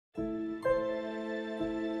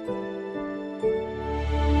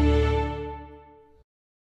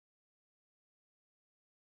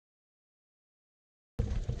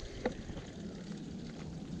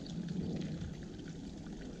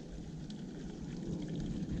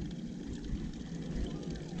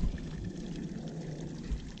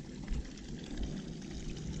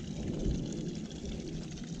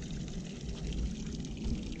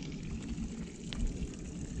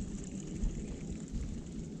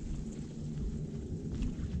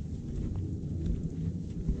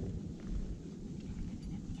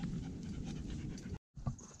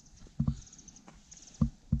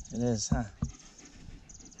It is, huh?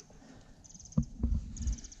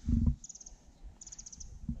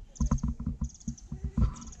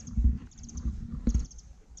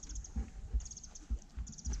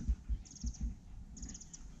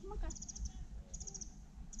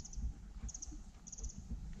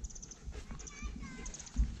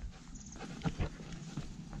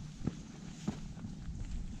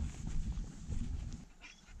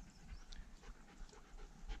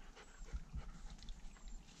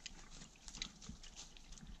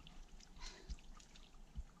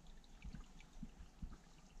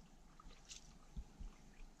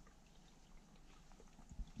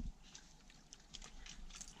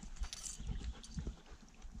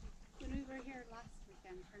 Here last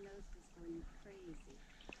weekend, her nose was going crazy.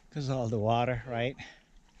 Because of all the water, right?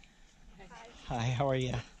 Hi. Hi, how are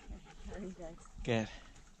you? How are you guys? Good.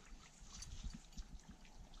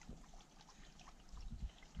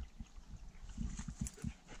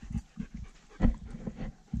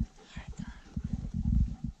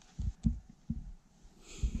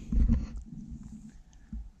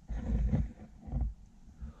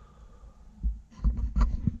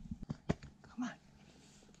 Come on.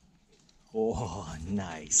 Oh,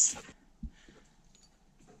 nice.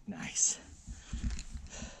 Nice.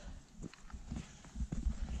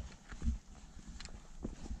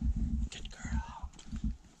 Good girl.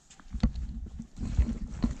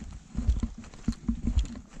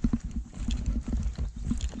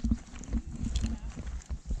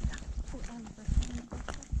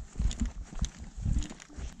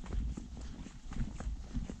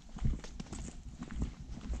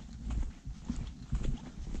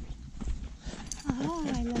 Oh,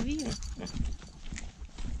 I love you.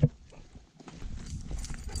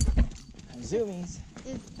 Zoomies.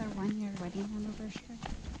 Is their 1 year wedding anniversary?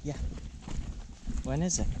 Yeah. When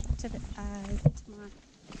is it? Tomorrow.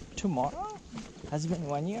 Tomorrow? Has it been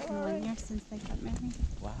 1 year? 1 year since they got married.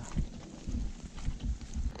 Wow.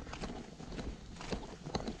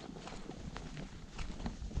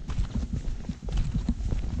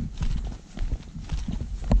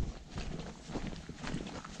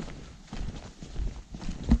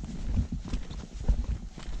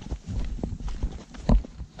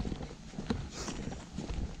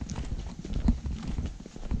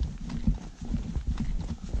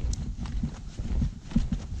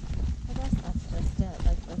 I guess that's just it.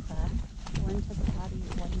 Like with one to the body,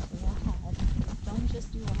 one to the head. Don't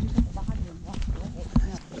just do one to the body and walk away.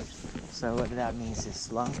 No. So what that means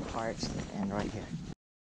is lung parts and right here.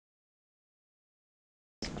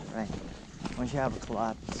 Right. Once you have a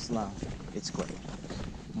collapsed lung, it's great.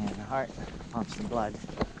 And the heart pumps the blood,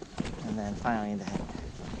 and then finally the head,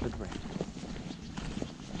 the brain.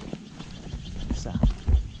 So,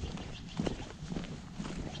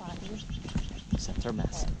 Body. center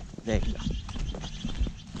mass. There you go.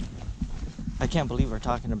 I can't believe we're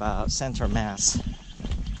talking about center mass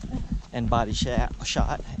and body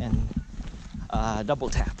shot and double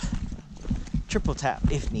tap, triple tap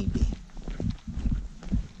if need be.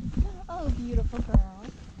 Oh, beautiful girl.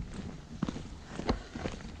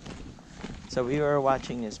 So we were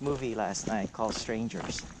watching this movie last night called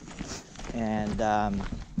Strangers, and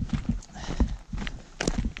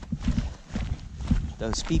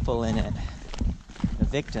those people in it, the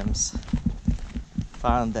victims,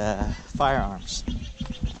 found firearms,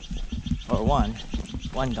 or one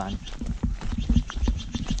gun,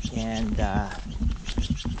 and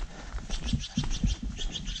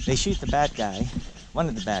they shoot the bad guy, one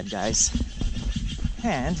of the bad guys,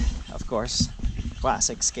 and of course,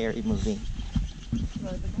 classic scary movie,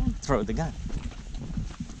 Throw the gun. throw the gun.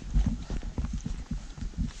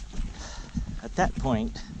 At that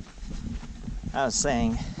point, I was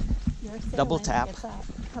saying You're double sailing, tap, gets up,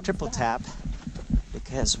 comes triple back. tap,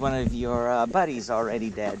 because one of your buddies already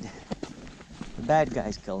dead. The bad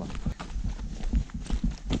guys kill him.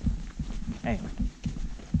 Anyway,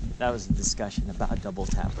 that was a discussion about double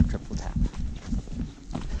tap or triple tap.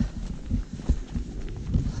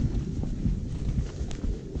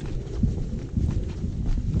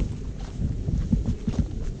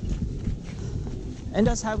 And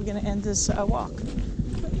that's how we're going to end this walk,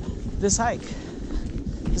 this hike.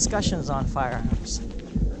 Discussions on firearms.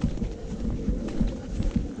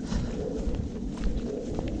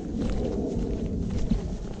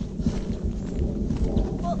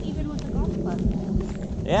 Well, even with the golf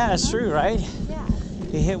club. Yeah, that's true, right? Yeah.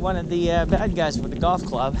 You hit one of the bad guys with a golf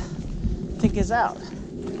club, think is out.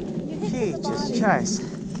 You hit Gee, to the just body choice.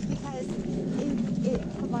 because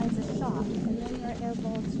it provides a shock, and then you're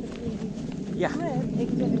able to really Yeah, grip and get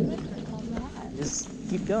a good grip on that. just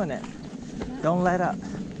keep doing it. Don't let up.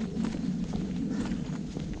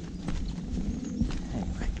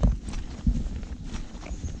 Anyway.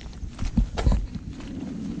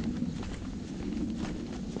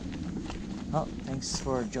 Well, thanks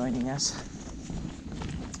for joining us.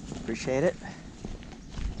 Appreciate it.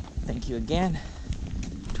 Thank you again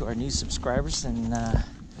to our new subscribers and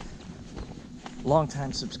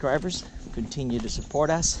longtime subscribers. Continue to support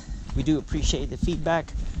us. We do appreciate the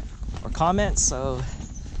feedback or comments, so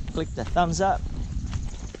click the thumbs up.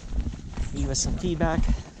 Leave us some feedback.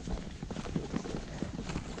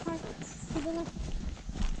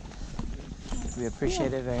 We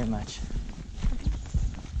appreciate it very much.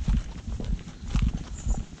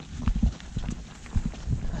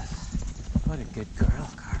 What a good girl,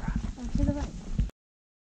 Carl.